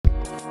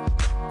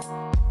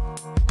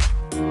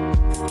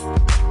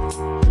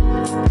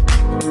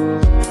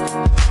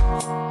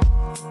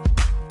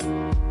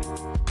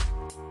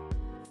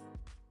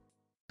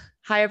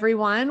Hi,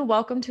 everyone.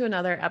 Welcome to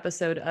another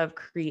episode of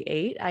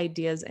Create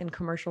Ideas in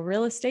Commercial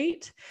Real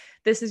Estate.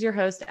 This is your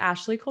host,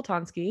 Ashley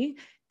Koltonsky.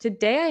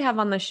 Today, I have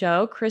on the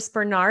show Chris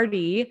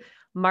Bernardi,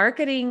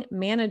 Marketing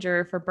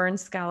Manager for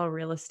Burns Scalo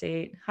Real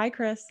Estate. Hi,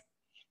 Chris.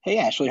 Hey,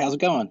 Ashley. How's it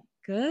going?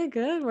 Good,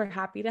 good. We're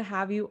happy to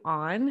have you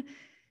on.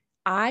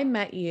 I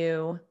met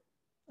you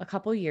a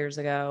couple years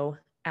ago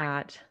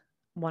at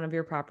one of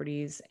your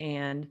properties,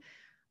 and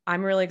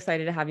I'm really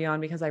excited to have you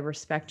on because I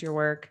respect your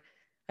work.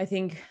 I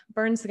think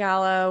Burns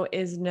Scalo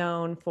is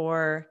known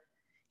for,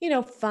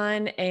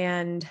 fun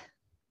and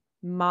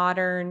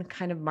modern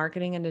kind of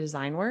marketing and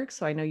design work.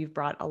 So I know you've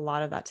brought a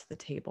lot of that to the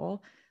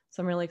table.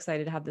 So I'm really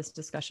excited to have this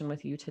discussion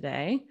with you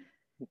today.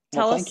 Well,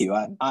 Tell thank us,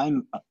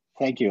 you.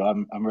 Thank you.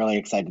 I'm really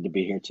excited to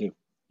be here too.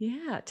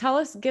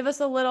 give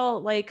us a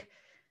little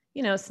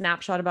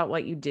snapshot about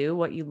what you do,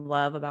 what you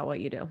love about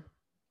what you do.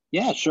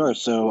 Yeah, sure.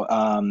 So,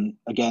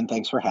 again,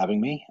 thanks for having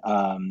me.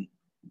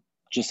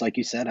 Just like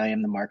you said, I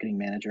am the marketing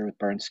manager with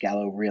Burns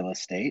Scalo Real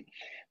Estate.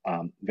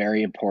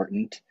 Very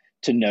important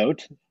to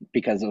note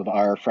because of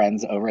our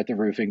friends over at the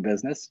roofing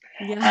business.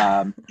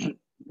 Yeah. Um,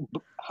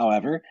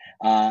 However,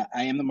 I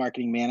am the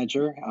marketing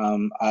manager.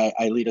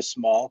 I lead a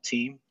small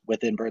team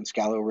within Burns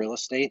Scalo Real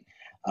Estate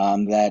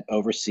that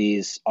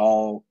oversees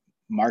all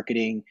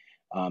marketing,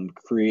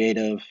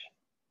 creative,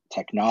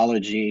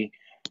 technology,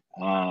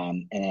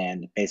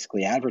 and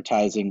basically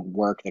advertising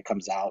work that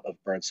comes out of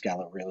Burns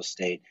Scalo Real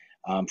Estate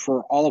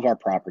for all of our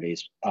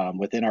properties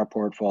within our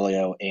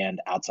portfolio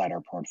and outside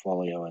our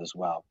portfolio as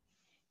well.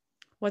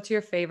 What's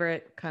your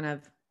favorite kind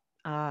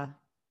of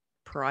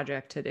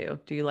project to do?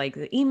 Do you like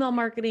the email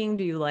marketing?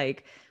 Do you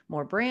like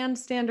more brand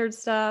standard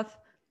stuff?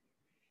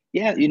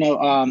 Yeah,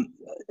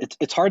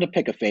 it's hard to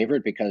pick a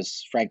favorite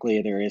because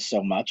frankly there is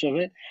so much of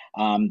it.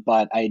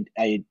 But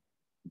I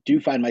do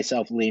find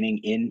myself leaning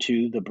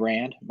into the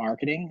brand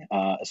marketing,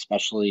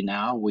 especially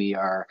now we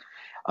are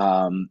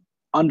um,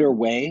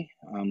 underway.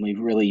 We've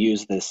really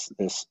used this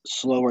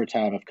slower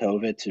time of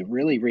COVID to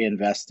really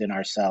reinvest in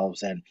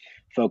ourselves and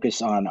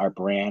focus on our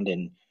brand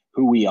and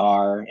who we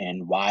are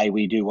and why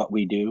we do what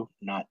we do,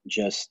 not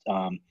just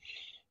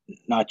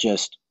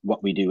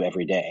what we do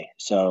every day.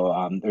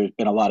 So there's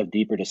been a lot of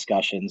deeper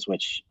discussions,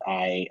 which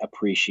I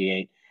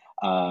appreciate,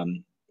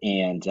 and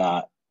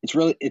it's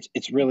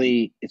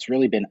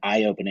really been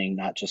eye opening,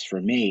 not just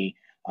for me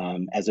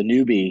as a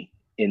newbie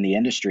in the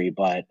industry,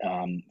 but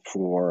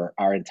for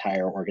our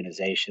entire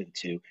organization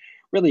to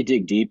really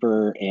dig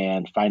deeper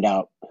and find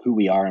out who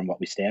we are and what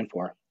we stand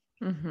for.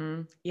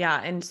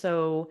 Yeah. And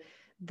so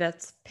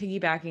that's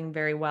piggybacking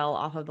very well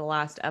off of the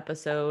last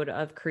episode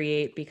of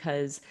Create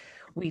because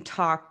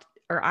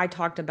I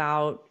talked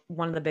about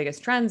one of the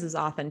biggest trends is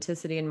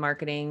authenticity in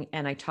marketing.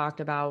 And I talked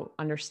about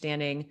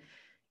understanding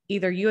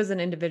either you as an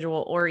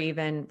individual or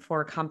even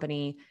for a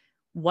company,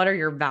 what are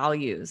your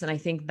values? And I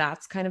think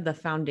that's kind of the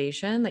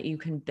foundation that you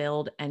can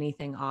build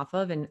anything off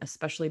of, and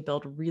especially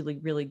build really,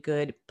 really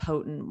good,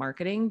 potent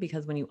marketing,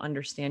 because when you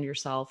understand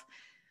yourself,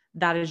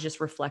 that is just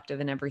reflective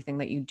in everything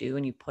that you do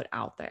and you put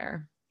out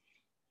there.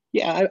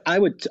 Yeah, I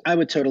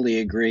would totally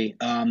agree.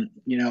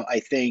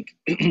 I think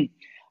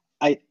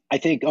I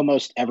think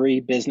almost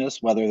every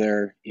business, whether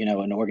they're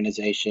an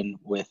organization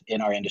within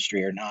our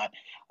industry or not,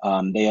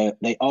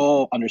 they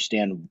all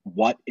understand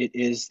what it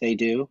is they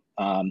do.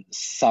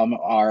 Some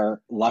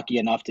are lucky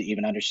enough to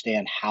even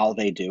understand how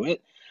they do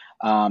it,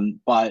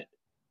 but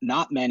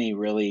not many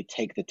really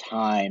take the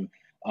time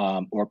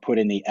or put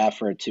in the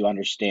effort to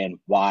understand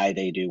why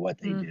they do what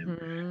they do.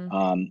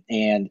 Mm-hmm.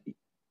 And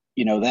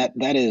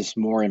that is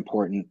more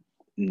important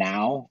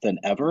now than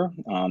ever.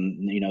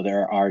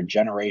 There are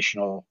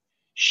generational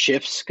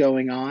shifts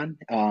going on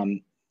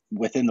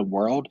within the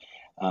world.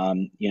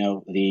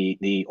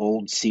 The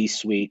old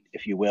C-suite,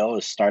 if you will,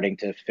 is starting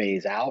to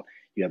phase out.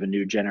 You have a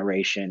new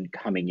generation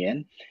coming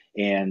in,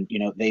 and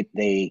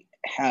they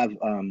have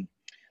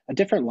a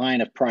different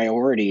line of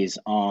priorities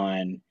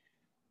on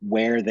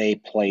where they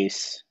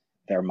place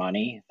their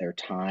money, their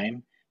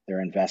time,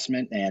 their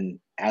investment, and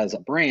as a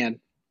brand,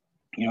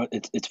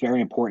 it's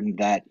very important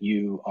that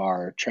you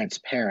are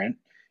transparent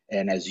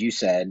and, as you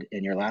said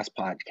in your last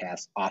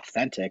podcast,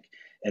 authentic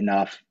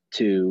enough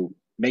to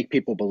make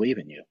people believe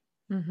in you.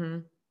 Mm-hmm.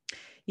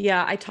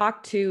 Yeah, I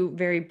talked to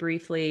very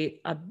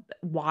briefly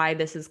why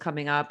this is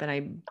coming up, and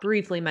I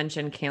briefly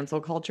mentioned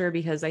cancel culture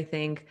because I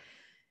think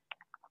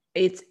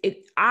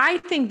I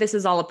think this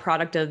is all a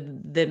product of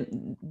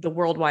the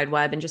World Wide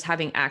Web and just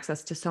having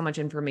access to so much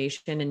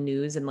information and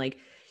news, and like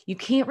you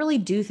can't really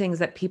do things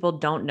that people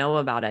don't know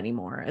about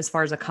anymore as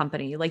far as a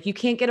company. Like you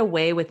can't get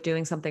away with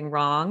doing something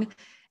wrong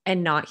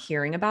and not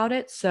hearing about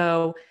it.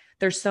 So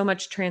there's so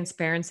much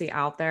transparency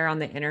out there on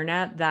the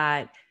internet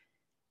that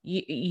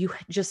you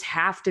just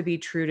have to be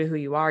true to who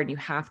you are, and you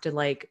have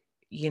to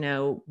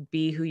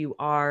be who you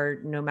are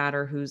no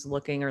matter who's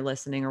looking or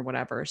listening or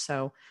whatever.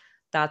 So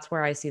that's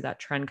where I see that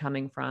trend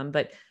coming from.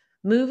 But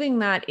moving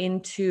that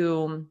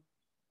into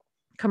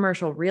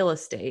commercial real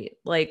estate,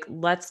 like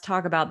let's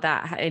talk about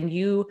that. And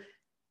you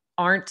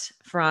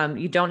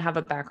don't have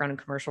a background in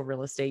commercial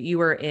real estate. You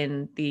were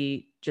in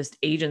the just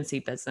agency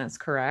business,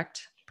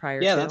 correct?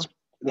 Prior Yeah, to? that's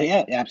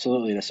yeah,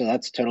 absolutely. So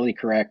that's totally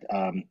correct.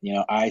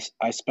 I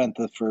spent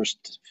the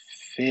first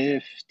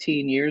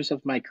 15 years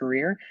of my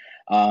career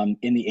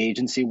in the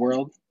agency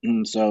world.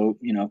 So,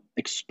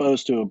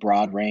 exposed to a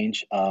broad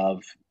range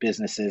of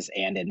businesses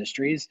and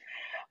industries.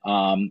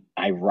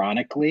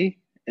 Ironically,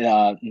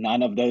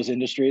 none of those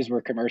industries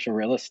were commercial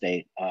real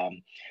estate.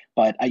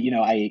 But I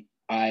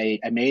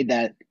made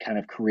that kind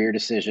of career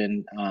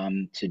decision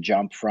to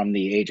jump from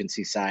the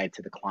agency side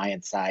to the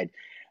client side,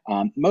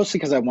 mostly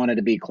because I wanted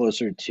to be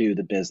closer to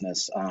the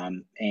business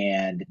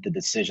and the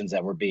decisions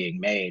that were being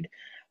made.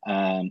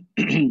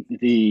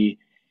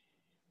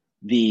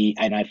 The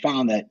and I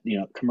found that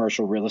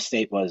commercial real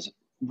estate was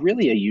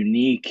really a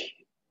unique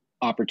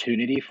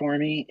opportunity for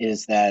me.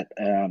 Is that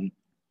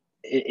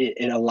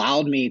it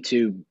allowed me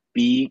to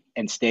be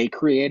and stay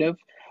creative,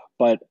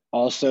 but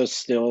also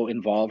still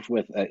involved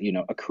with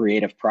a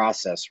creative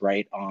process,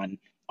 right, on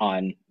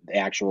the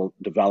actual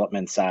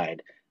development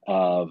side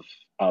of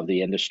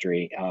the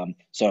industry.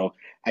 So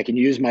I can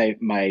use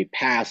my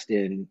past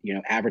in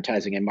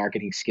advertising and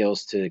marketing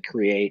skills to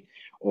create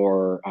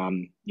or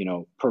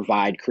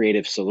provide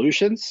creative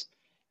solutions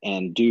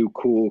and do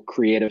cool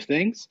creative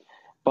things.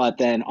 But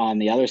then on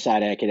the other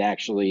side, I could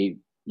actually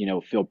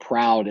feel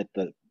proud at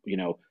the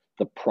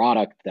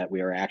product that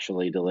we are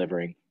actually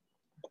delivering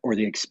or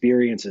the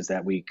experiences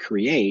that we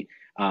create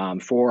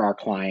for our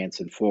clients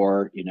and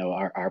for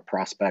our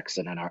prospects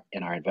and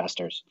our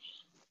investors.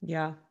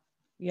 Yeah.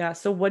 Yeah.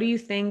 So what do you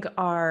think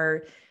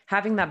are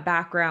having that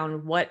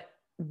background, what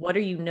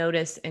do you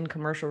notice in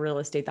commercial real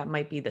estate that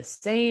might be the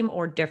same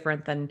or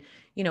different than,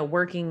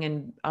 working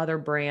in other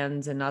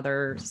brands and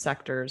other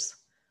sectors?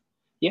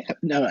 Yeah,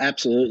 no,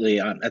 absolutely.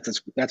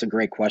 That's a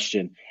great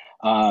question.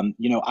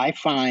 I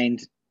find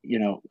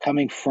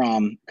coming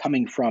from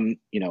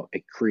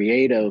a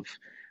creative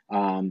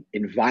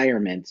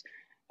environment,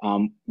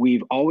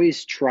 we've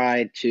always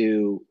tried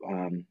to.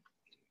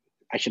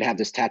 I should have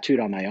this tattooed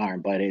on my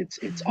arm, but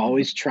it's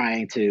always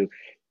trying to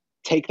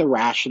take the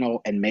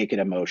rational and make it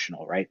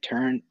emotional, right?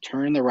 Turn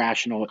the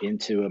rational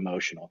into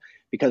emotional,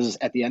 because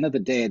at the end of the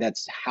day,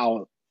 that's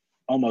how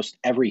almost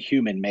every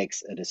human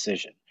makes a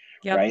decision,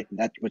 Yep. right?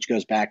 That which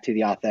goes back to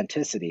the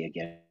authenticity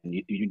again.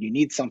 You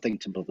need something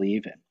to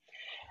believe in.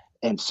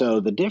 And so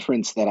the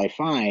difference that I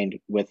find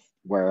with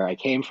where I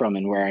came from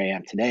and where I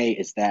am today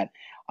is that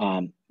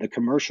the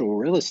commercial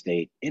real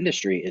estate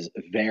industry is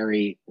a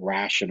very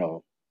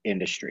rational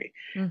industry.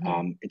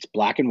 Hmm. It's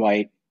black and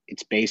white.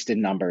 It's based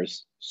in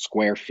numbers,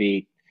 square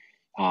feet,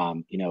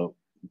 um, you know,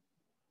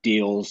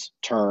 deals,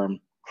 term,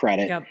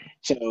 credit. Yep.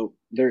 So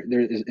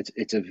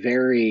it's a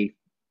very,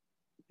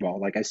 well,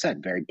 like I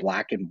said, very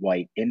black and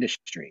white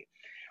industry.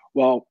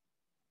 Well,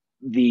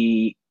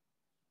 the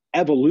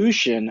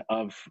evolution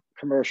of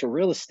commercial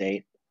real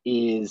estate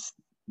is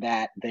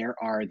that there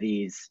are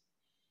these,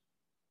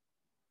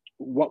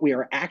 what we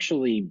are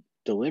actually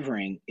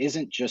delivering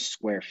isn't just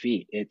square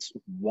feet, it's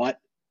what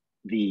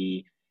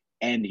the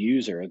end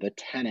user, the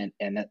tenant,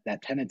 and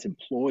that tenant's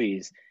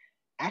employees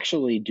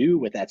actually do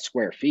with that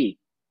square feet.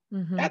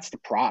 Hmm. That's the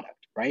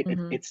product, right?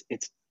 Hmm.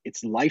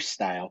 It's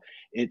lifestyle.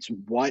 It's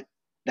what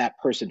that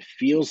person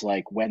feels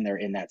like when they're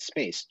in that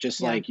space.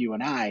 Just Yeah. like you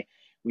and I,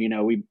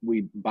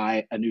 we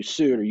buy a new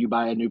suit or you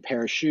buy a new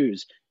pair of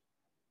shoes.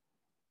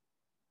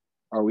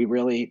 Are we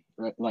really,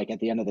 like, at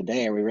the end of the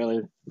day, are we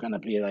really going to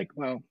be like,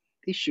 well,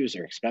 these shoes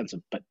are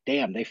expensive, but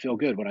damn, they feel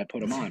good when I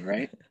put them on,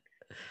 right?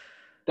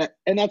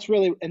 That's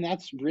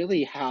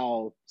really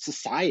how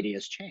society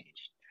has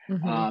changed.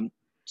 Hmm. Um,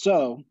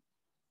 so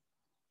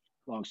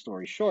long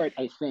story short,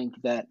 I think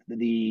that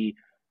the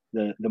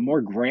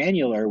more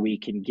granular we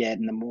can get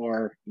and the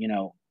more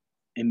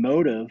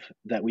emotive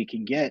that we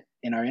can get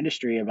in our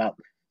industry about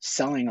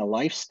selling a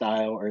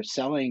lifestyle or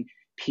selling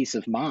peace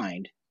of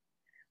mind,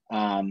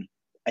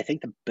 I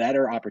think the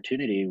better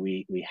opportunity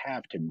we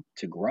have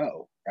to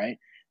grow, right?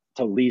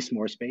 To lease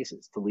more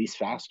spaces, to lease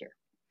faster.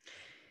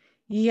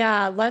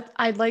 Yeah,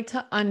 I'd like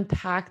to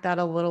unpack that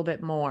a little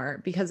bit more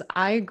because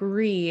I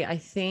agree. I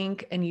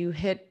think, and you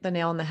hit the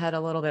nail on the head a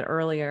little bit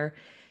earlier,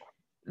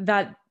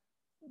 that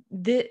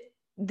the,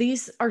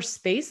 these are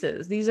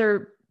spaces. These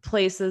are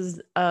places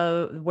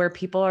where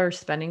people are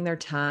spending their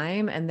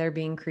time and they're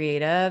being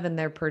creative and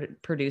they're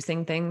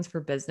producing things for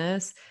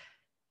business.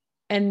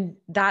 And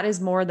that is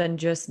more than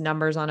just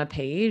numbers on a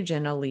page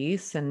and a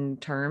lease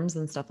and terms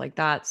and stuff like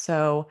that.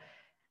 So,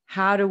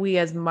 how do we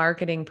as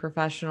marketing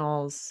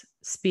professionals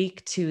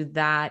speak to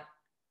that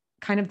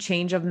kind of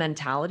change of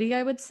mentality,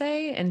 I would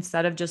say,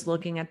 instead of just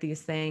looking at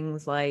these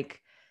things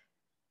like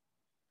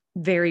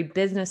very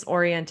business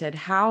oriented?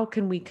 How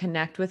can we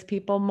connect with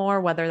people more,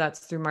 whether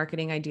that's through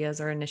marketing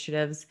ideas or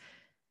initiatives,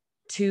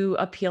 to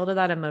appeal to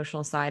that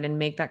emotional side and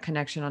make that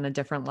connection on a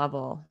different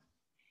level?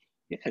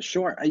 Yeah,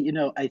 sure.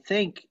 I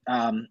think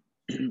I,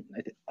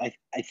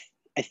 I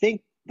I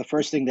think the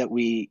first thing that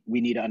we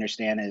need to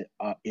understand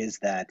is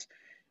that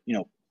you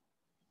know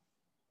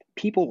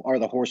people are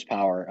the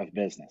horsepower of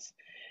business.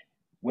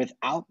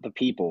 Without the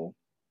people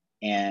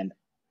and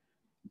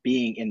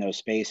being in those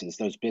spaces,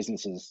 those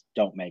businesses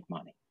don't make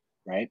money,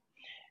 right?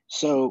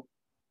 So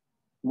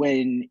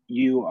when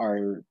you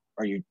are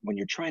you when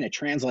you're trying to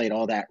translate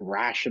all that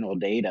rational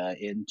data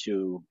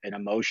into an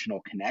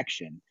emotional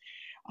connection,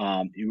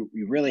 you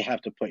really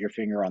have to put your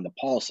finger on the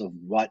pulse of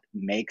what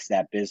makes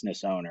that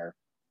business owner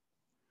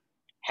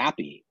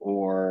happy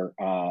or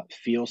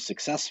feel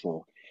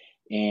successful.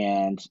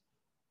 And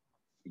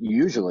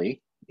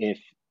usually,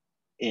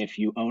 if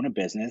you own a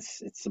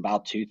business, it's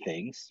about two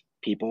things: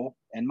 people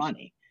and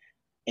money.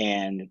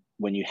 And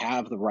when you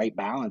have the right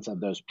balance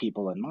of those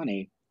people and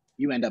money,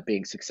 you end up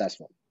being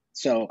successful.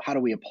 So, how do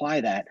we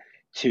apply that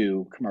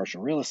to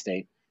commercial real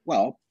estate?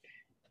 Well,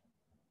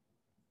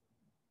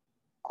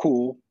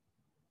 cool,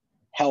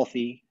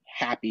 healthy,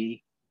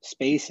 happy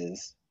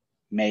spaces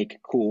make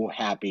cool,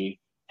 happy,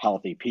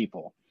 healthy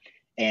people.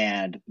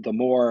 And the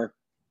more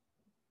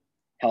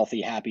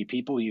healthy, happy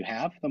people you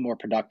have, the more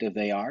productive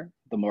they are,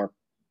 the more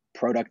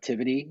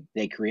productivity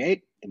they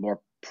create, the more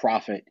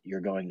profit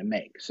you're going to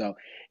make. So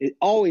it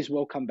always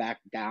will come back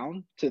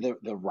down to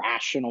the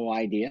rational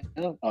idea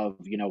of,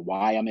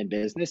 why I'm in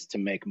business to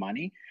make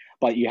money.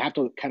 But you have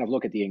to kind of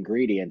look at the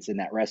ingredients in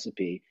that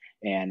recipe,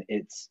 and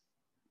it's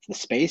the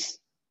space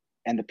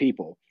and the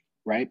people,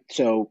 right?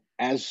 So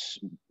as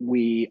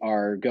we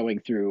are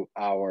going through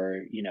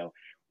our,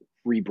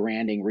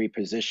 rebranding,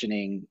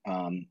 repositioning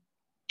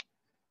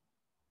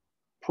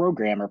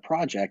program or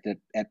project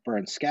at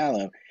Burn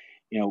Scalo,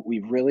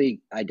 we've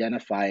really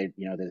identified,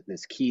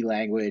 this key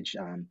language.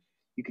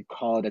 You could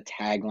call it a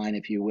tagline,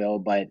 if you will,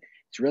 but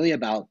it's really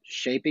about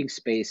shaping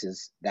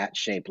spaces that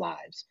shape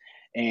lives.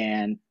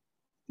 And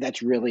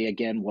that's really,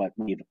 again, what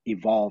we've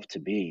evolved to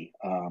be,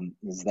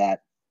 is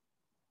that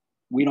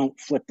we don't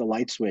flip the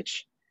light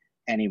switch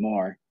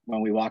anymore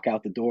when we walk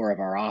out the door of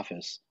our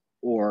office,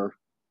 or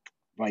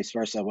vice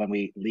versa when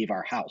we leave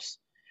our house.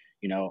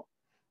 You know,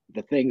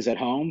 the things at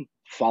home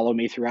follow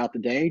me throughout the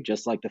day,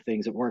 just like the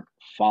things at work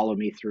follow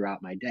me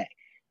throughout my day.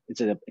 It's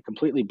a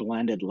completely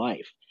blended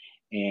life.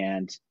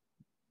 And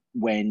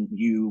when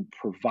you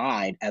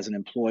provide, as an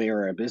employer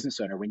or a business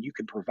owner, when you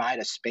can provide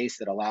a space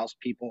that allows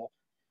people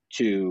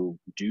to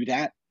do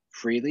that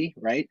freely,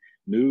 right?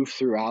 Move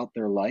throughout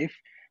their life,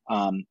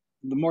 the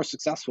more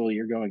successful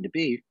you're going to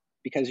be,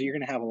 because you're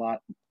going to have a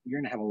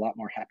lot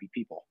more happy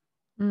people.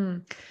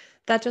 Mm.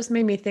 That just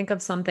made me think of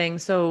something.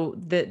 So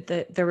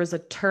there was a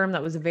term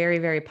that was very,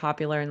 very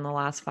popular in the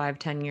last 5,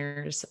 10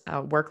 years,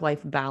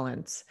 work-life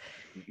balance.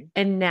 Mhm.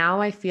 And now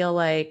I feel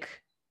like,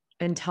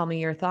 and tell me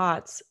your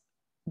thoughts,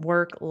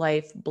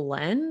 work-life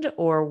blend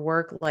or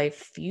work-life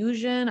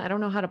fusion. I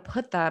don't know how to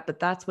put that, but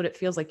that's what it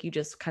feels like you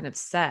just kind of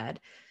said.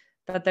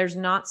 That there's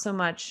not so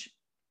much,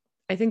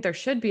 I think there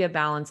should be a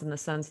balance in the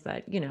sense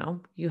that,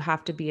 you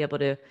have to be able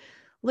to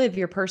live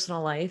your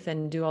personal life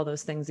and do all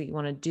those things that you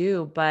want to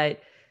do, but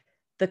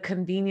the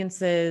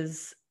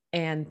conveniences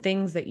and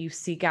things that you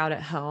seek out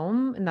at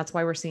home. And that's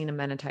why we're seeing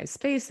amenitized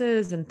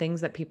spaces and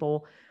things that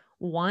people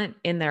want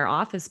in their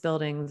office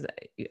buildings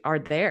are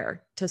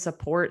there to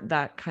support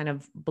that kind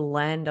of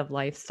blend of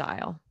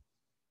lifestyle.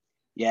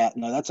 Yeah,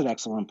 no, that's an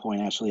excellent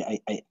point.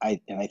 Actually, and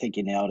I think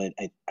you nailed it.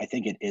 I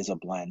think it is a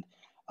blend.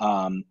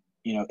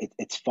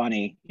 It's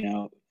funny,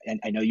 and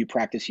I know you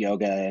practice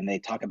yoga, and they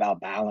talk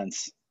about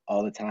balance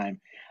all the time,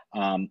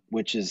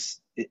 which is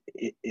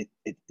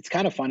it's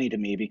kind of funny to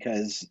me,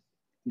 because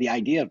the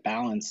idea of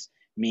balance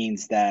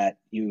means that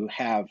you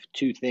have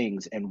two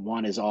things, and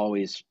one is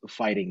always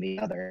fighting the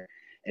other,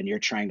 and you're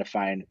trying to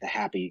find the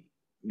happy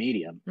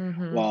medium.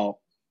 Mm-hmm. Well,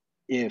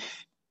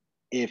 if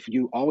if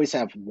you always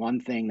have one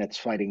thing that's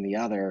fighting the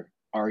other,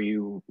 are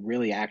you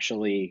really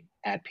actually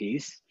at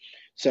peace?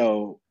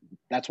 So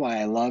that's why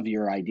I love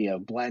your idea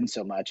of blend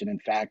so much. And in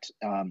fact,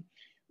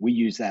 we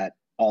use that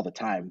all the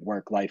time,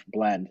 work life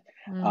blend.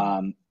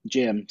 Mm.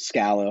 Jim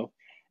Scalo,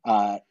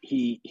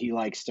 he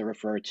likes to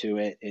refer to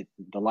it.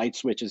 The light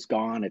switch is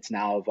gone. It's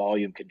now a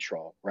volume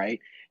control, right?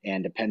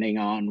 And depending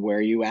on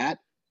where you are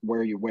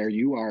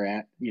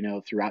at,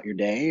 throughout your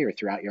day or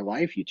throughout your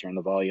life, you turn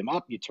the volume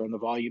up, you turn the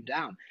volume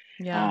down.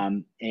 Yeah.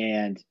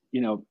 And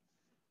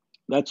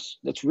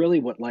that's really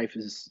what life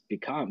has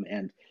become.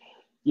 And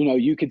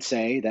you could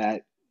say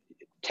that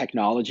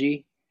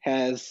technology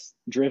has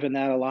driven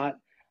that a lot.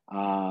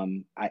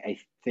 I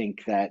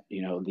think that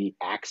the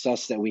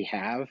access that we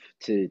have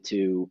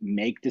to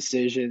make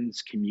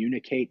decisions,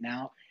 communicate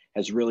now,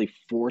 has really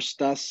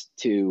forced us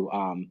to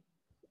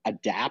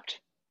adapt,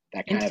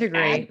 that kind of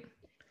Integrate.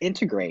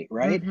 integrate,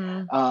 right?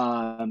 Mm-hmm.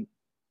 Um,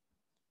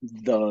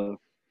 the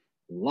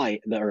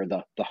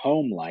the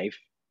home life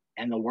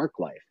and the work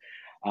life.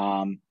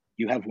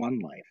 You have one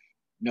life.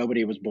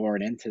 Nobody was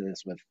born into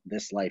this with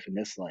this life and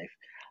this life,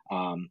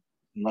 um,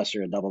 unless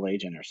you're a double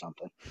agent or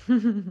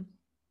something.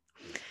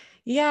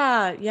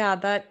 Yeah, yeah,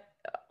 that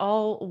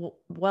all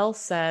well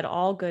said,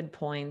 all good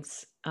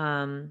points.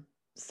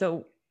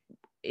 So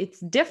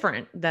it's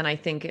different than I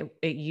think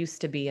it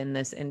used to be in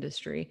this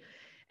industry.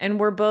 And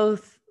we're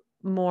both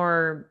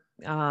more,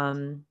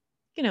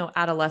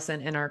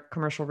 adolescent in our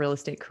commercial real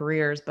estate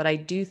careers. But I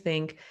do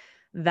think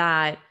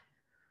that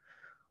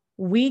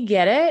We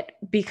get it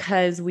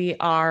because we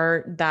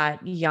are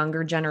that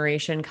younger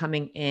generation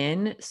coming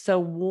in. So,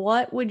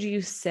 what would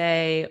you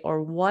say,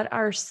 or what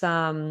are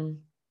some,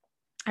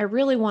 I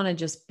really want to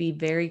just be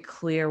very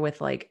clear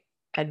with like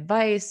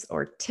advice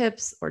or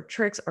tips or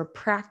tricks or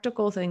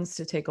practical things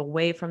to take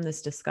away from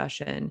this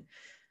discussion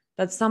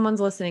that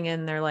someone's listening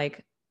in, they're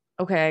like,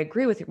 okay, I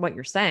agree with what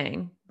you're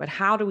saying, but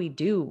how do we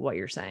do what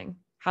you're saying?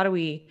 How do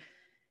we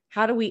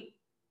how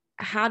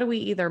do we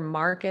either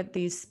market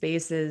these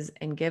spaces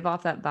and give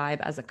off that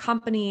vibe as a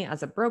company,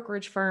 as a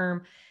brokerage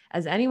firm,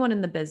 as anyone in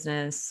the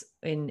business,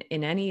 in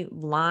any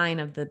line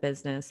of the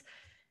business?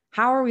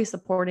 How are we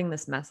supporting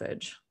this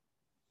message?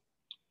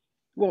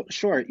 Well,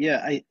 sure.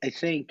 Yeah, I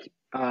think,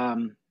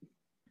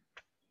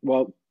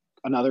 well,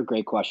 another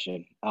great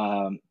question.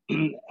 I'm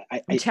I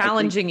think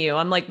challenging you.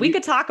 I'm like, we you,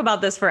 could talk about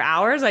this for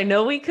hours. I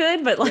know we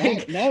could, but yeah,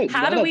 like, no,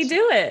 how no, do we that's,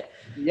 do it?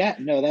 yeah,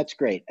 no, that's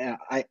great.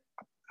 I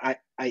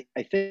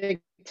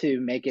think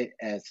to make it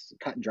as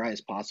cut and dry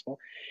as possible,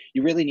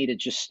 you really need to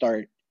just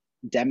start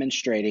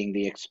demonstrating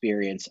the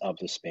experience of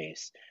the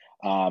space.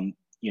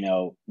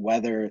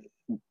 Whether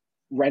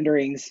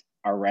renderings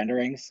are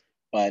renderings,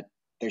 but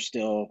they're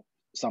still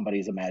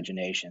somebody's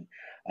imagination.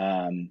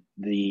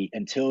 The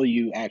Until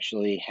you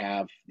actually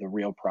have the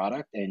real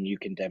product and you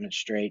can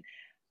demonstrate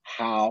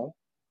how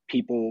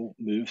people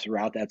move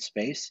throughout that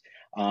space,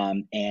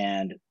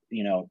 and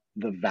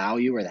the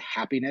value or the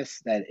happiness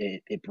that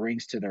it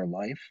brings to their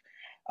life,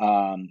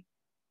 um,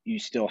 you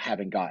still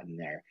haven't gotten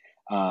there.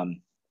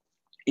 Um,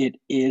 it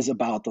is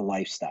about the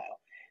lifestyle,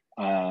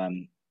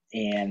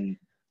 and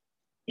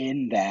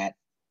in that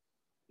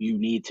you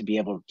need to be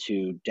able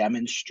to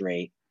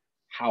demonstrate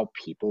how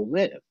people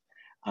live.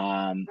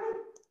 Um,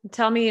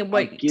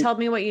 I'll give Tell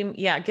me what you,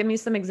 yeah, give me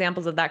some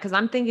examples of that. Cause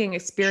I'm thinking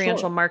experiential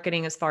Sure,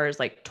 marketing as far as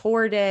like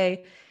tour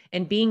day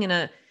and being in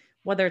a,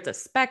 whether it's a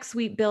spec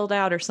suite build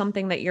out or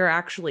something that you're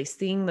actually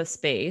seeing the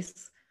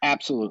space.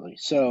 absolutely.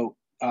 So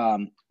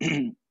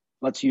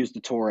let's use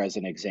the tour as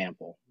an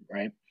example,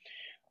 right?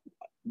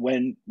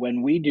 When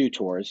we do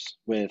tours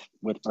with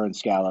Burn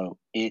Scalo,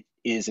 it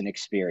is an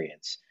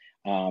experience.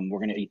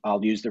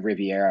 I'll use the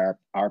Riviera,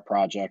 our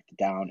project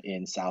down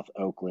in South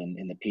Oakland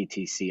in the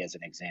PTC as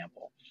an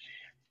example.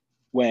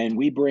 When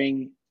we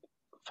bring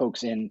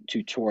folks in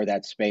to tour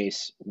that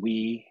space,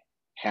 we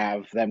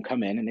have them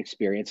come in and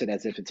experience it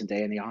as if it's a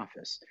day in the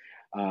office.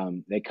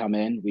 They come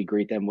in, we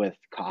greet them with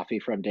coffee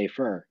from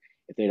Defer.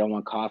 If they don't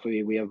want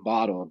coffee, we have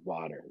bottled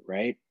water,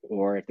 right?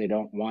 Or if they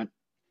don't want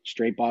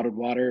straight bottled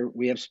water,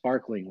 we have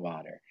sparkling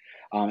water.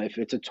 If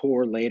it's a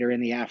tour later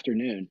in the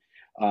afternoon,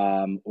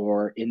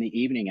 or in the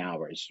evening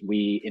hours,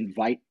 we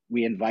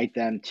invite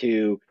them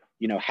to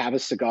have a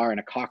cigar and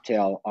a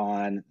cocktail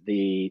on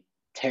the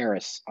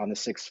terrace on the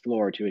sixth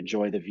floor to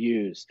enjoy the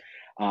views.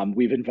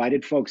 We've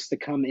invited folks to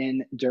come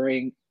in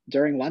during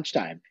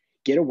lunchtime,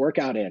 get a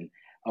workout in,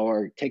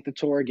 or take the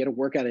tour, get a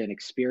workout in,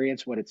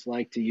 experience what it's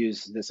like to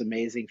use this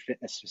amazing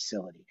fitness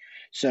facility.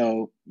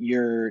 So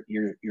you're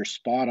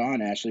spot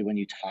on, Ashley, when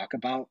you talk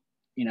about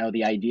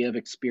the idea of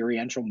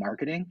experiential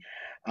marketing.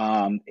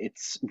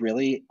 It's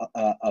really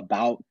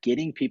about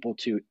getting people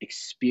to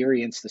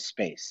experience the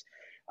space.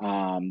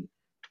 Um,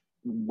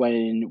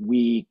 when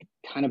we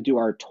kind of do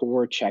our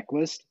tour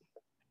checklist,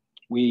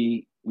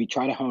 we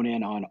try to hone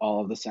in on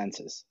all of the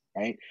senses,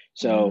 right?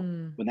 So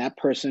Mm, when that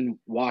person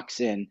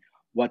walks in,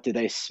 what do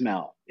they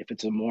smell? If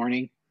it's a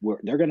morning,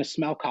 they're going to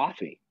smell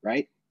coffee,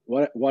 right?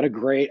 What a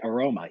great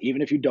aroma!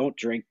 Even if you don't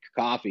drink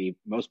coffee,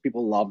 most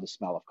people love the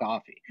smell of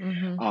coffee.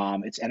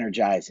 mm-hmm. It's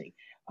energizing.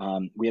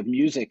 We have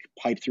music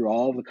piped through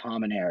all of the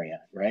common area,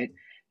 right?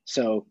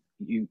 So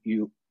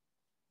you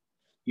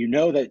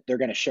know that they're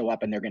going to show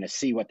up and they're going to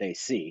see what they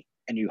see,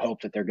 and you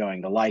hope that they're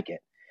going to like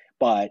it.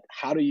 But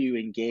how do you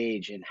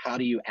engage and how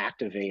do you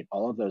activate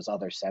all of those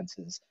other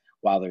senses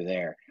while they're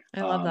there?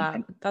 I love um, that.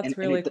 and, and That's and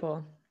really it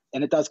cool.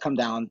 and it does come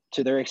down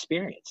to their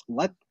experience.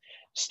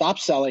 Stop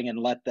selling and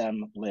let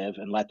them live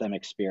and let them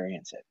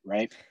experience it,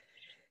 right?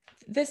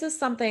 This is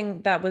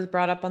something that was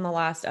brought up on the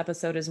last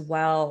episode as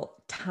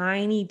well.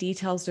 Tiny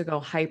details to go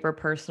hyper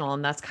personal,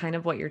 and that's kind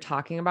of what you're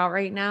talking about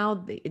right now.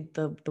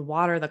 The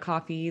water, the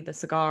coffee, the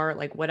cigar,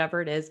 like whatever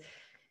it is.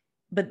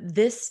 But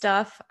this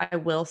stuff, I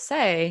will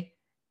say,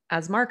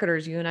 as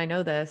marketers, you and I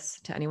know this,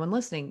 to anyone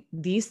listening,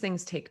 these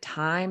things take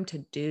time to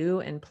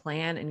do and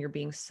plan, and you're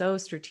being so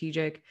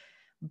strategic,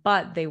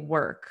 but they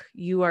work.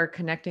 You are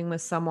connecting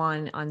with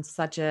someone on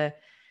such a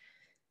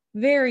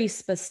very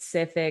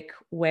specific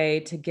way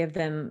to give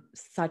them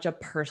such a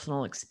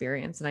personal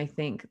experience. And I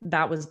think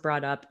that was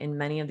brought up in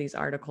many of these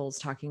articles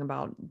talking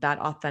about that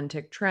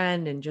authentic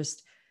trend and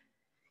just,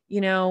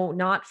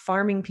 not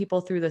farming people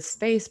through the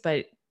space,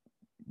 but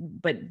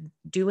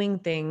doing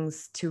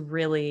things to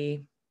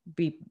really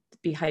be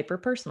be hyper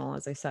personal,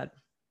 as I said.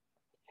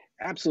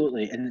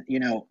 Absolutely.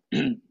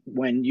 And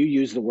when you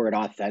use the word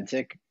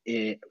authentic,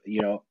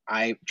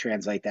 I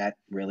translate that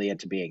really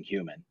into being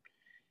human.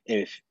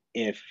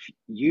 If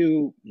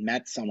you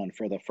met someone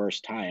for the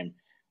first time,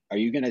 are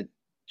you going to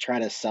try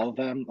to sell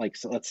them, like,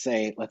 so let's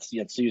say, let's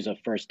use a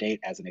first date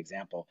as an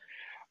example.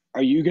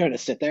 are you going to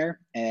sit there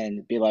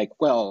and be like,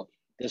 well,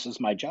 this is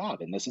my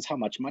job and this is how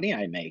much money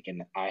I make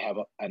and I have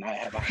a Right,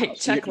 house.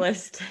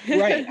 checklist.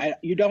 Right.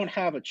 You don't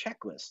have a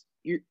checklist.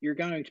 You're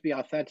going to be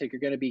authentic.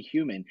 You're going to be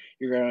human.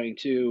 You're going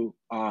to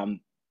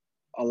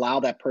allow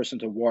that person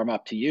to warm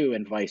up to you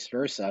and vice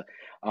versa,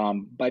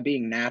 by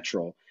being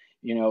natural.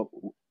 You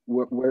know,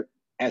 we're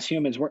as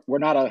humans, we're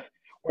not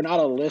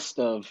a list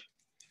of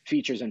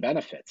features and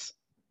benefits,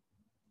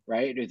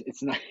 right?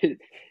 It's not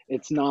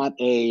it's not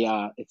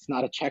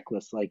a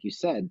checklist like you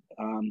said.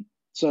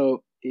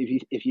 So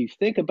if you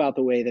think about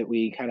the way that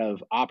we kind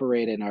of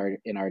operate in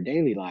our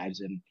daily lives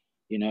and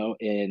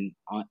in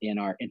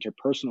our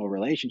interpersonal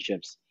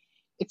relationships,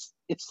 it's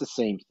the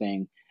same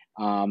thing.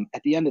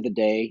 At the end of the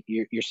day,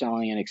 you're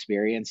selling an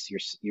experience.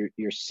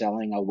 You're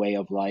selling a way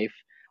of life,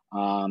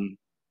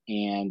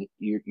 and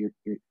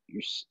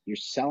you're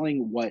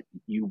selling what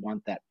you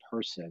want that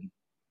person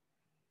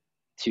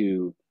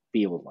to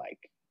feel like.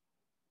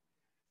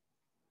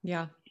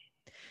 Yeah.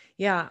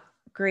 Yeah.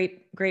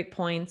 Great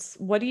points.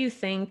 What do you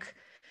think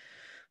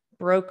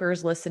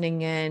brokers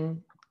listening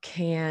in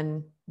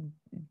can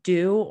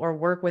do or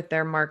work with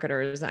their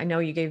marketers? I know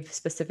you gave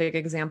specific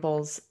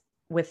examples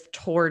with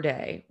Tour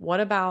Day. What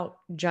about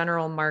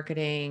general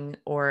marketing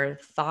or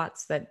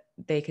thoughts that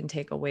they can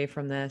take away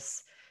from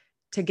this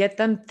to get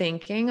them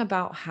thinking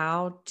about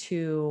how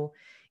to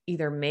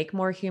either make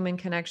more human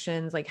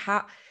connections? Like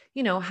how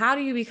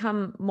do you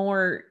become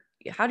more,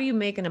 how do you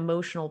make an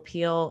emotional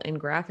appeal in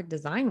graphic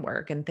design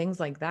work and things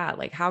like that?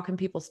 Like how can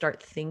people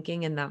start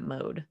thinking in that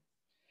mode?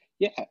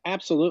 Yeah,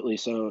 absolutely.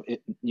 So,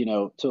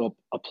 to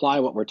apply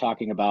what we're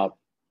talking about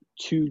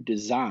to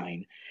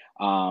design,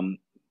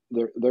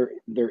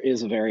 there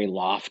is a very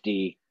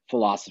lofty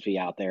philosophy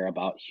out there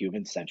about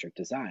human-centric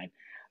design,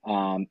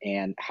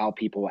 and how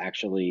people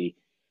actually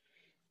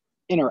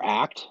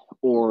interact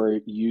or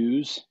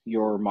use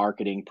your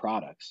marketing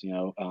products.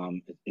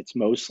 It's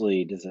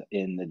mostly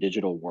in the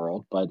digital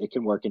world, but it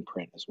can work in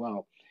print as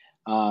well.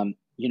 I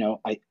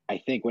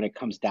think when it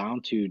comes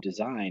down to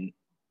design,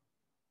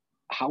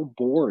 how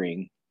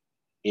boring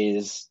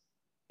is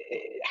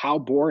how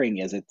boring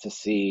is it to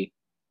see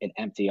an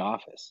empty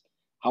office?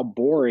 How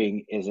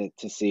boring is it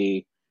to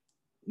see,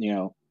 you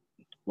know,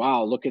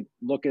 wow, look at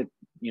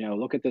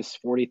this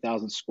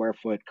 40,000 square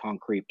foot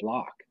concrete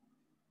block.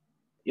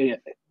 Yeah,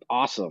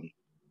 awesome.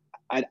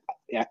 I,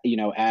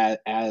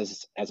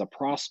 as a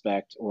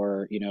prospect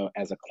or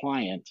as a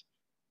client,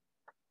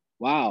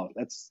 wow,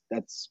 that's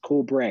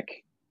cool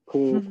brick,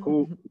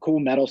 cool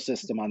metal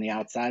system on the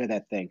outside of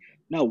that thing.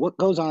 No, what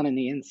goes on in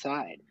the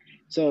inside?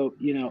 So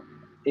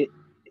it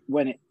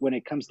when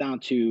it comes down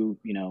to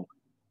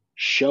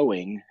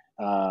showing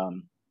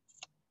um,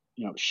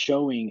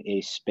 showing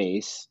a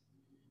space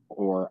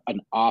or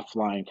an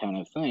offline kind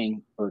of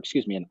thing, or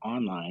excuse me, an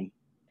online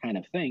kind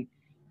of thing,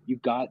 you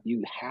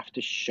have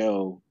to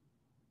show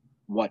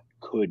what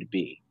could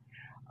be.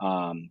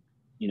 Um,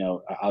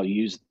 I'll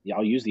use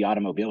the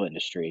automobile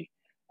industry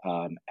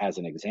as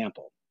an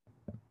example.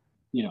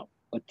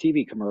 A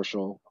TV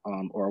commercial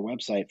or a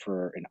website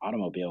for an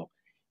automobile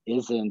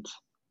isn't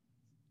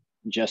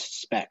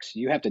just specs.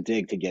 You have to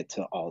dig to get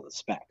to all the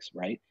specs,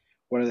 right?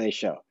 What do they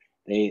show?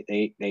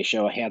 They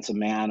show a handsome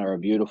man or a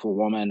beautiful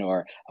woman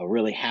or a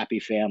really happy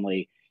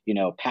family,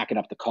 packing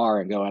up the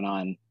car and going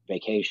on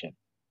vacation,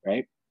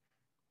 right?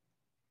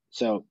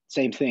 So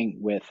same thing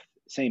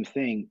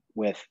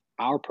with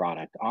our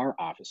product, our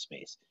office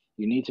space.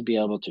 You need to be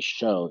able to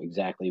show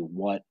exactly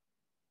what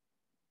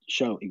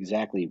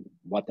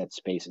that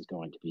space is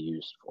going to be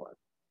used for.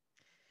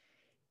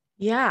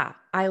 Yeah,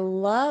 I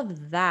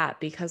love that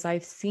because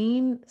I've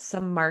seen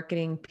some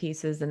marketing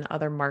pieces in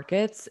other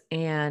markets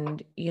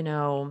and,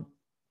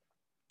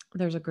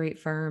 there's a great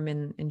firm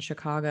in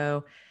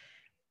Chicago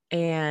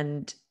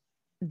and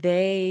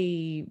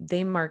they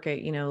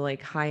market,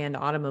 like high-end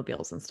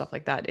automobiles and stuff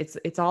like that.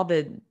 It's all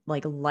the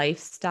like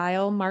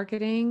lifestyle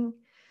marketing.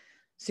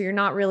 So you're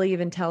not really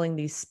even telling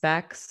these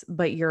specs,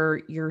 but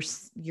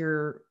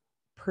you're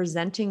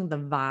presenting the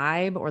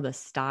vibe or the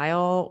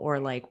style or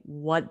like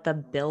what the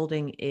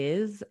building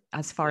is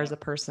as far Yeah. as a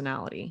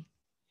personality.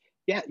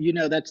 Yeah,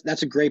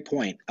 that's a great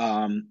point.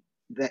 And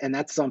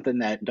that's something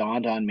that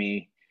dawned on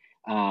me,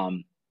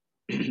 um,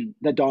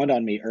 that dawned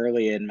on me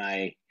early in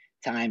my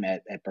time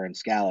at Burn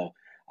Scalo.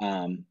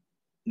 Um,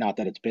 Not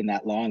that it's been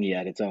that long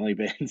yet; it's only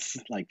been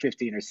like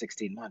 15 or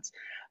 16 months.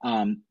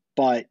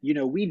 But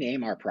we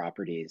name our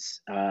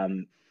properties.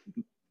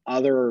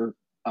 Other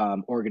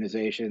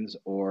organizations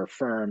or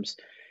firms,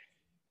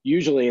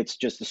 usually it's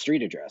just a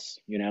street address.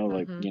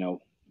 Like Mm-hmm.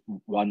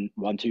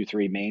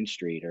 123 Main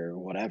Street or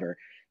whatever,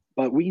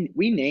 but we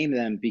name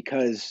them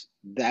because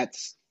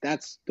that's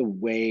the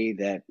way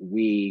that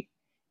we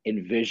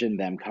envision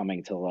them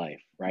coming to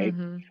life, right?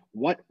 Mm-hmm.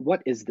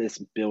 What is this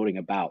building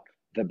about?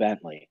 The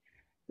Bentley.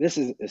 This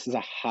is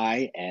a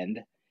high end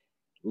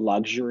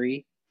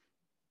luxury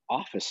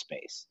office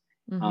space.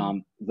 Mm-hmm.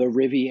 The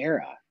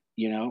Riviera.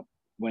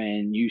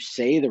 When you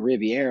say the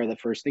Riviera, the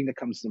first thing that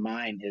comes to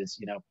mind is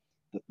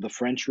the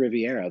French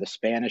Riviera, the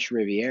Spanish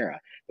Riviera.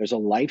 There's a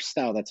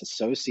lifestyle that's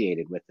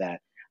associated with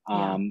that,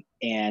 Yeah.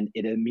 and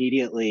it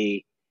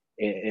immediately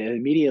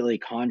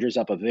conjures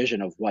up a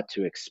vision of what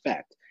to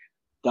expect.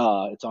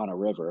 Duh, it's on a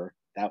river,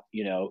 that,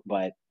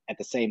 but at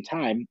the same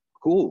time,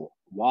 cool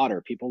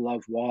water. People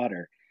love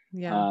water.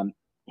 Yeah. Um,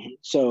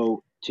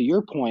 so to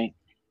your point,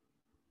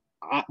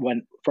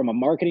 when from a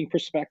marketing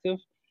perspective,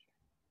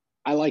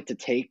 I like to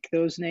take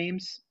those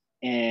names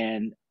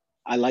and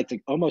I like to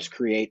almost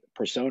create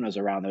personas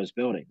around those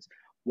buildings.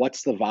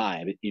 What's the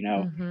vibe?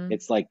 Hmm.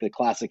 It's like the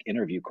classic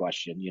interview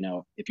question,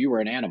 if you were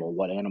an animal,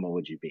 what animal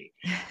would you be?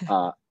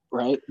 Uh,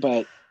 right.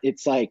 But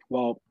it's like,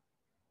 well,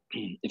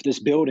 if this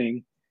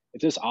building,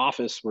 if this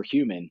office were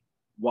human,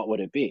 what would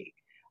it be?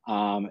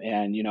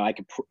 And I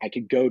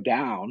could go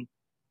down,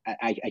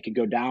 I could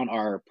go down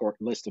our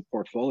list of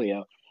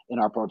portfolio in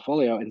our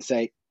portfolio and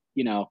say,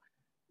 you know,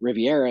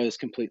 Riviera is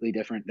completely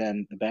different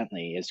than the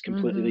Bentley, is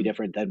completely Hmm.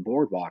 different than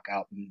Boardwalk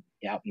out in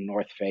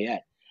North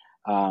Fayette.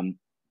 Um,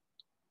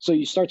 so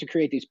you start to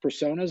create these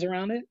personas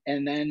around it,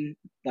 and then,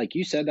 like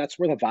you said, that's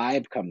where the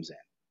vibe comes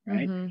in,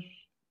 right? Hmm.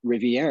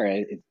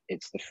 Riviera,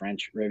 it's the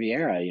French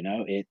Riviera.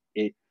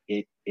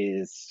 It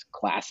is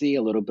classy,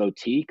 a little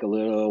boutique, a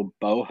little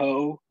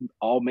boho,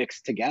 all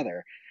mixed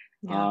together.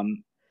 Yeah.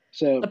 Um,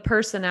 The so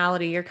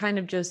personality, you're kind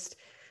of just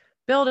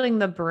building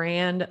the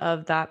brand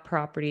of that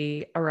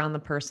property around the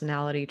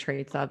personality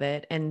traits of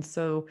it. And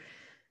so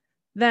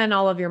then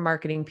all of your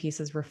marketing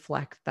pieces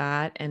reflect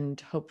that. And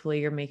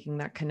hopefully you're making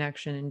that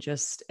connection and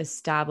just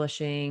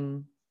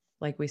establishing,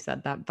 like we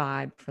said, that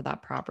vibe for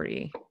that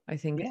property. I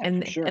think, yeah, for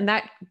and sure.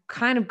 that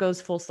kind of goes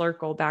full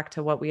circle back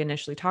to what we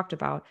initially talked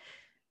about,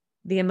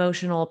 the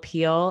emotional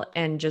appeal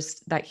and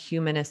just that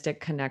humanistic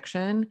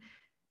connection.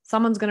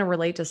 Someone's going to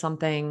relate to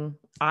something,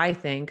 I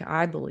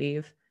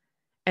believe,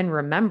 and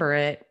remember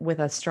it with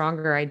a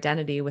stronger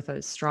identity, with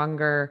a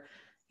stronger,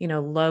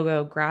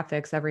 logo,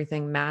 graphics,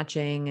 everything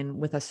matching, and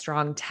with a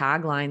strong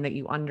tagline that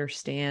you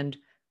understand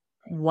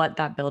what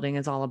that building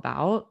is all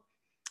about.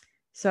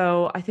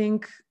 So I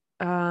think,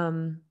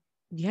 um,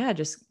 yeah,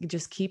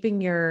 just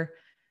keeping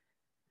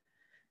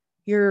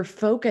your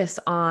focus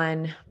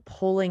on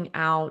pulling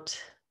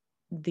out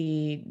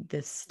the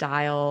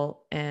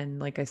style and,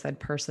 like I said,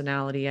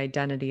 personality,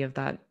 identity of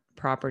that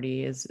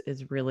property is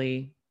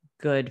really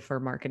good for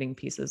marketing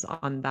pieces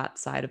on that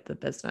side of the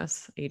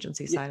business,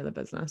 agency Yeah, side of the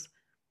business.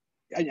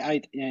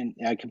 I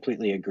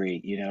completely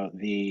agree.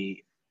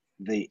 The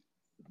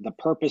the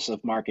purpose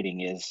of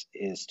marketing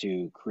is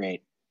to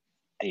create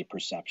a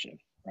perception,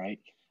 right,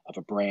 of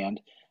a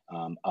brand,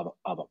 of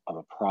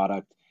a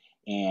product,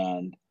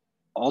 and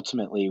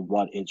ultimately,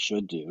 what it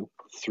should do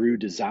through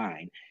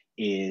design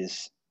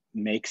is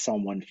make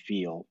someone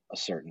feel a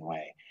certain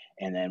way.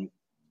 And then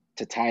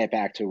to tie it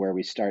back to where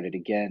we started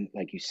again,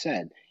 like you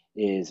said,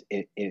 is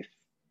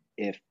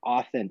if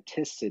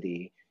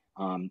authenticity,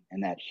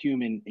 and that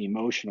human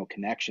emotional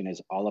connection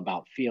is all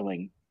about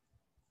feeling,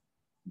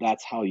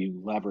 that's how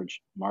you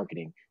leverage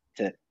marketing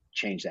to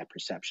change that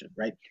perception,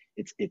 right?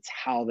 It's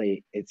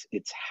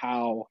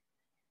how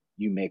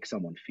you make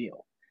someone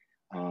feel,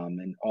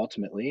 and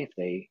ultimately, if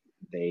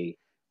they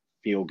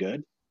feel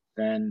good,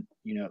 then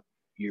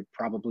you're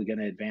probably going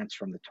to advance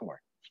from the tour.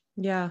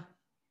 Yeah.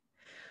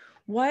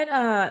 What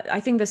I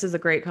think this is a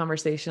great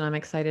conversation. I'm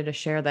excited to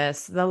share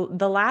this. The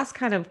last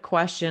kind of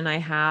question I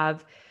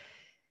have,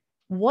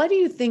 what do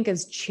you think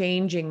is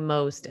changing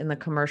most in the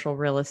commercial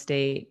real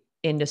estate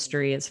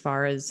industry as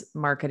far as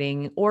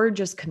marketing or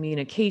just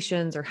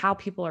communications or how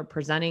people are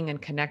presenting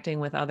and connecting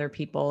with other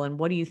people? And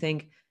what do you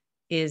think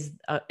is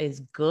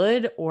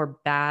good or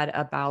bad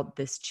about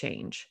this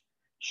change?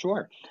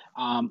 Sure.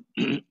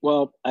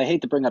 Well, I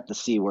hate to bring up the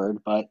C word,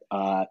 but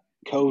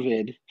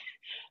COVID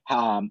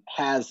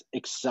has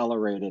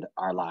accelerated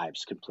our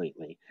lives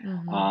completely.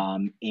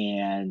 Hmm.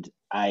 And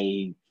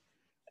I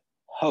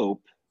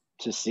hope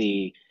to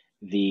see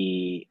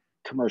the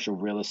commercial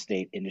real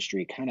estate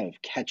industry kind of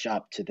catch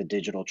up to the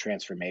digital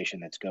transformation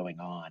that's going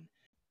on.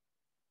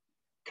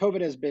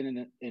 COVID has been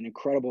an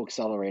incredible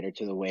accelerator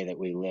to the way that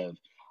we live.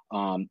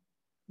 Um,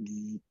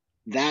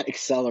 that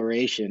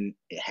acceleration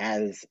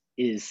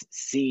is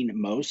seen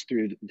most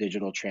through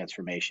digital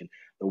transformation,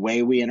 the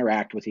way we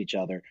interact with each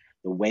other,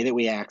 the way that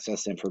we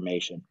access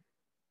information.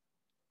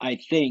 I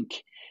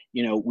think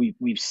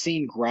we've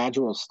seen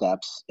gradual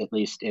steps, at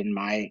least in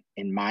my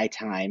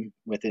time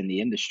within the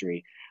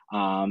industry,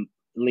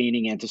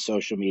 leaning into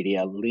social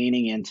media,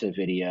 leaning into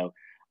video.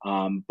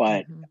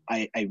 But Hmm.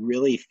 I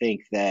really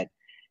think that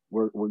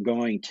we're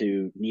going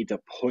to need to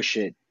push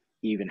it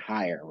even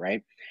higher,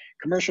 right?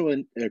 Commercial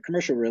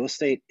real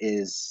estate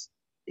is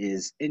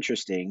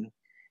interesting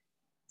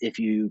if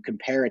you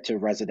compare it to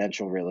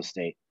residential real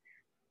estate.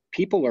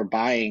 People are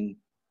buying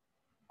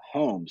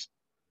homes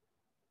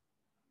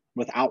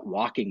without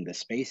walking the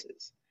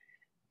spaces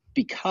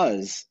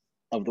because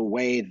of the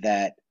way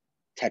that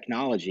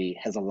technology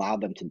has allowed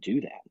them to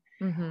do that.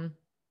 Hmm.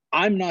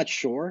 I'm not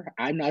sure.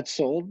 I'm not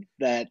sold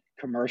that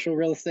commercial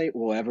real estate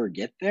will ever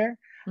get there.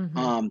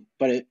 Hmm.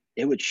 But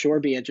it would sure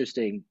be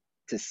interesting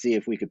to see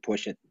if we could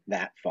push it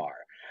that far.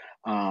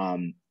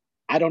 Um,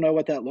 I don't know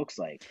what that looks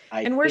like.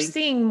 I And we're think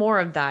seeing more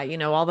of that,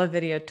 all the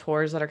video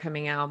tours that are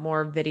coming out,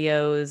 more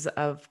videos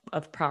of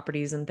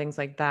properties and things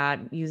like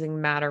that using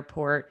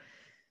Matterport.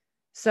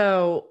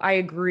 So I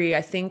agree.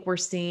 I think we're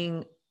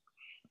seeing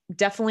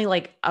definitely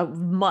like a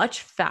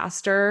much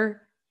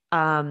faster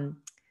um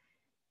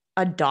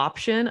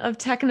adoption of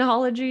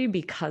technology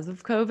because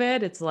of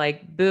COVID. It's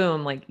like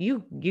boom, like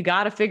you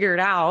got to figure it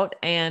out,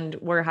 and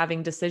we're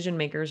having decision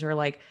makers who are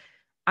like,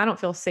 I don't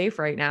feel safe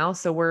right now,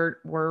 so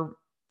we're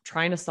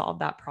trying to solve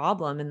that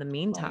problem in the right.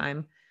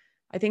 meantime.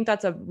 I think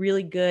that's a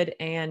really good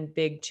and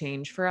big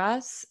change for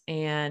us,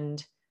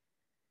 and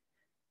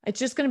it's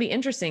just going to be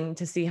interesting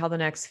to see how the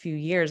next few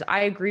years.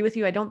 I agree with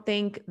you. I don't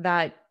think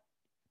that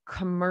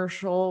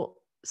commercial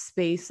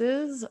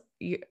spaces,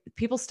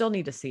 people still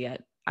need to see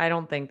it. I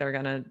don't think they're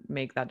going to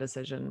make that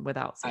decision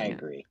without I seeing it.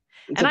 agree.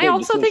 It's And a I big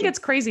also think decision. it's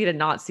crazy to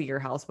not see your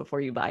house before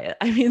you buy it.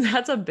 I mean,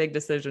 that's a big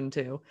decision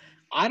too.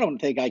 I don't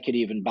think I could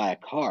even buy a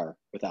car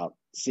without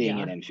seeing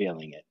it Yeah. and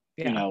feeling it,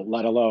 Yeah.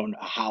 let alone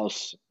a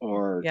house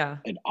or Yeah.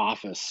 an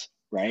office,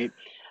 right?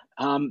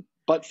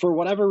 But for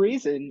whatever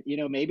reason,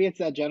 maybe it's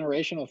that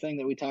generational thing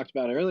that we talked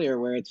about earlier,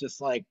 where it's just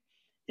like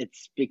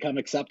it's become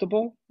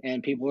acceptable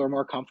and people are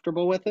more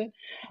comfortable with it.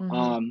 Hmm.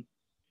 Um,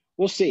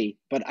 we'll see,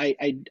 but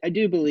I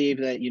do believe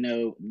that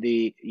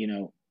the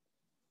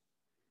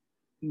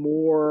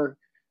more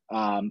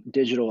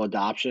digital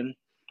adoption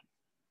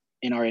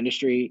in our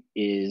industry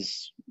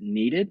is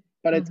needed,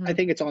 but I Hmm.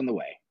 think it's on the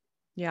way.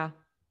 Yeah.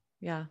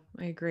 Yeah.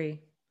 I agree.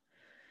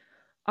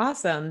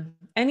 Awesome.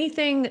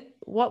 Anything,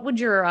 what would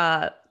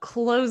your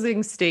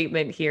closing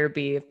statement here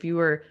be if you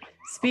were Oh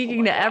speaking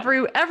my to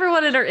God.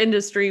 everyone in our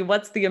industry?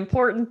 What's the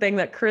important thing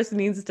that Chris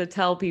needs to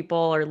tell people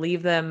or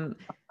leave them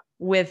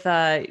with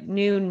a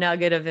new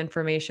nugget of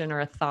information or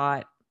a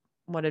thought?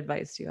 What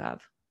advice do you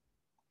have?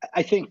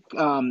 I think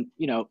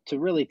to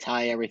really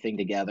tie everything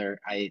together,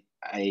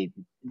 I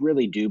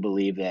really do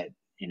believe that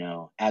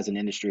as an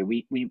industry,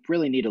 we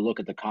really need to look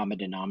at the common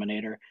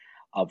denominator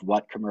of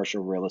what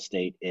commercial real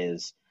estate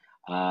is,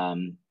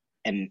 um,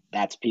 and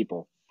that's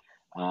people.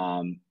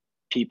 Um,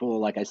 People,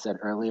 like I said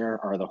earlier,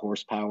 are the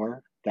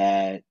horsepower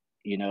that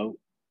you know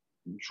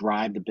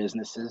drive the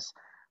businesses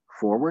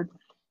forward.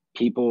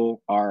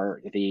 People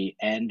are the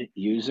end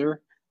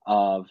user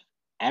of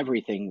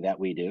everything that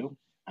we do,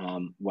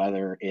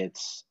 whether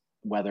it's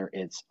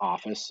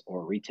office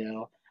or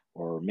retail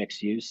or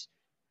mixed use.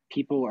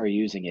 People are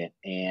using it,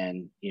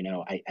 and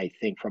I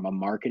think from a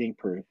marketing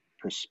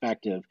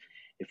perspective,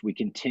 if we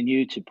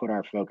continue to put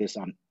our focus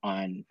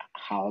on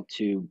how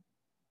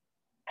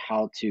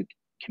to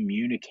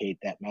communicate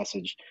that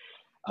message,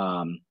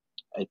 um,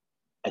 I,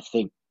 I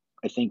think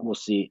I think we'll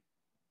see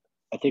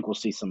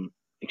some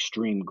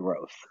extreme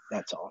growth.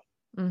 That's all.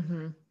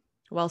 Hmm.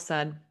 Well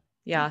said.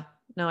 Yeah.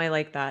 No, I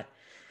like that.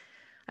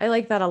 I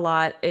like that a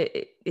lot.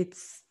 It,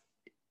 it's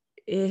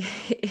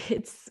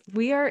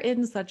we are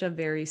in such a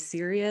very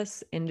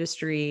serious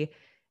industry,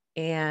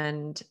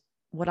 and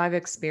what I've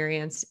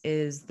experienced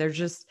is there's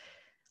just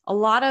a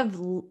lot of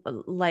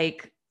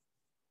like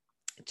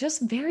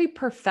just very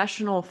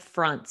professional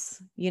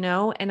fronts,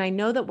 and I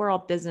know that we're all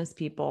business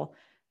people,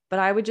 but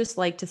I would just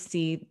like to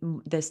see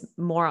this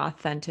more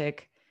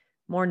authentic,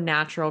 more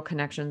natural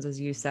connections, as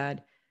you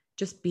said,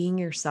 just being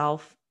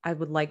yourself. I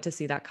would like to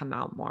see that come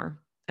out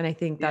more, and I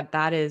think Yeah. that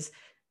that is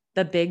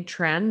the big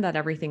trend that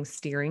everything's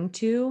steering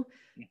to.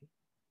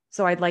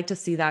 So I'd like to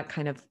see that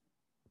kind of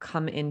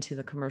come into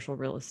the commercial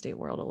real estate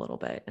world a little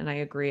bit. And I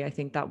agree. I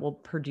think that will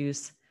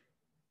produce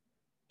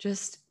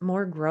just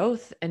more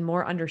growth and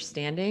more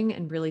understanding,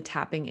 and really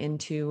tapping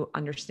into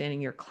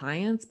understanding your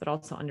clients, but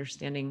also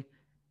understanding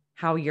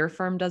how your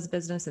firm does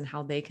business and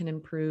how they can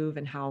improve,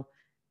 and how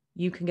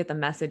you can get the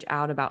message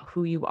out about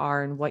who you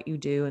are and what you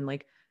do, and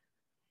like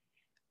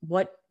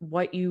what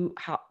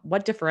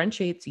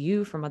differentiates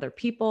you from other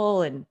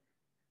people. And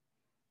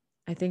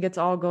I think it's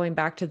all going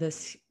back to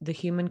this, the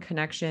human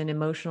connection,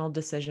 emotional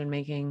decision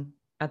making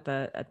at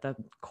the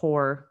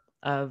core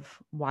of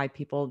why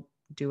people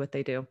do what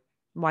they do,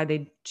 why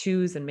they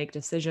choose and make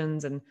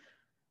decisions and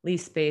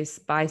lease space,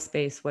 buy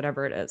space,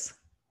 whatever it is.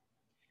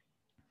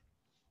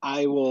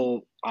 I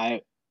will.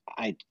 I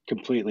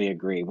completely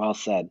agree. Well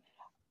said.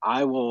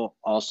 I will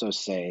also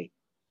say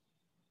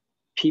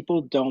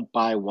people don't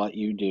buy what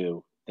you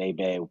do. They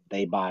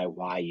buy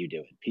why you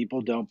do it.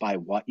 People don't buy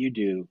what you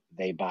do.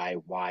 They buy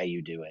why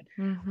you do it.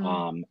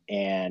 Mm-hmm.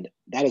 And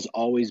that has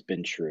always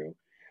been true.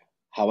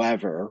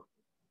 However,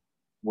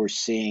 we're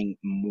seeing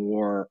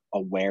more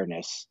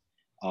awareness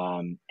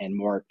and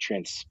more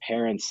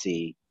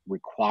transparency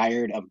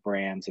required of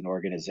brands and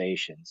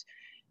organizations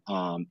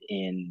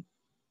in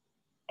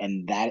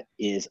and that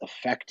is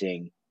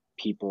affecting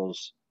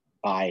people's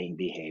buying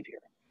behavior.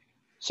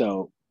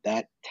 So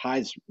that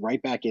ties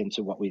right back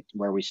into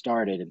where we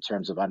started in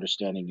terms of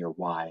understanding your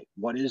why.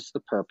 What is the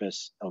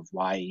purpose of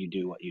why you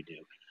do what you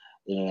do?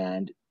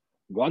 And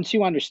once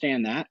you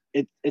understand that,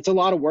 it's a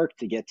lot of work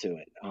to get to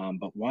it.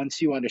 But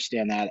once you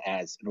understand that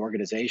as an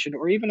organization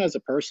or even as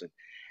a person,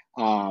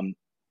 um,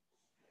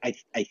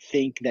 I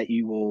think that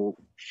you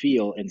will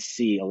feel and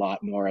see a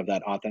lot more of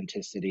that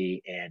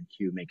authenticity and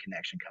human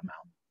connection come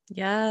out.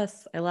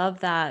 Yes, I love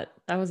that.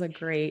 That was a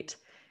great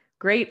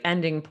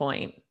ending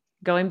point.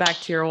 Going back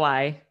to your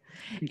why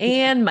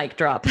and mic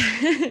drop.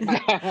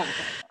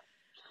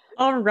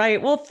 All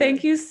right. Well,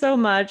 thank you so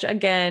much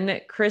again,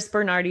 Chris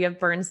Bernardi of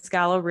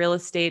Bernscalo Real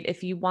Estate.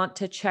 If you want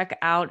to check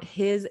out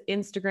his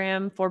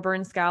Instagram for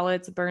Bernscalo,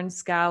 it's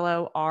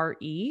Bernscalo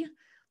RE.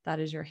 That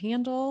is your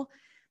handle.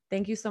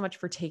 Thank you so much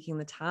for taking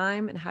the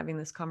time and having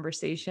this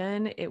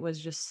conversation. It was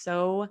just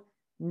so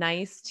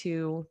nice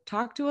to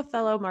talk to a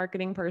fellow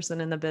marketing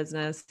person in the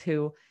business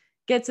who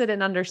gets it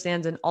and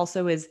understands and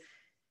also is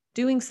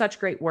doing such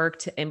great work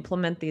to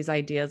implement these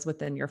ideas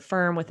within your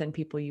firm, within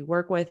people you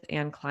work with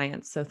and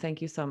clients. So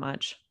thank you so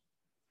much.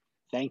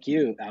 Thank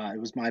you. It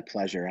was my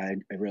pleasure. I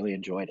really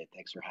enjoyed it.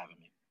 Thanks for having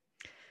me.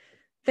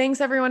 Thanks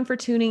everyone for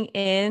tuning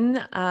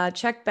in.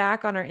 Check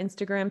back on our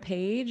Instagram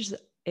page.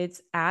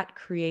 It's at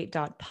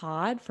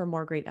create.pod for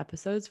more great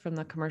episodes from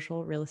the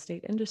commercial real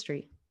estate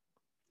industry.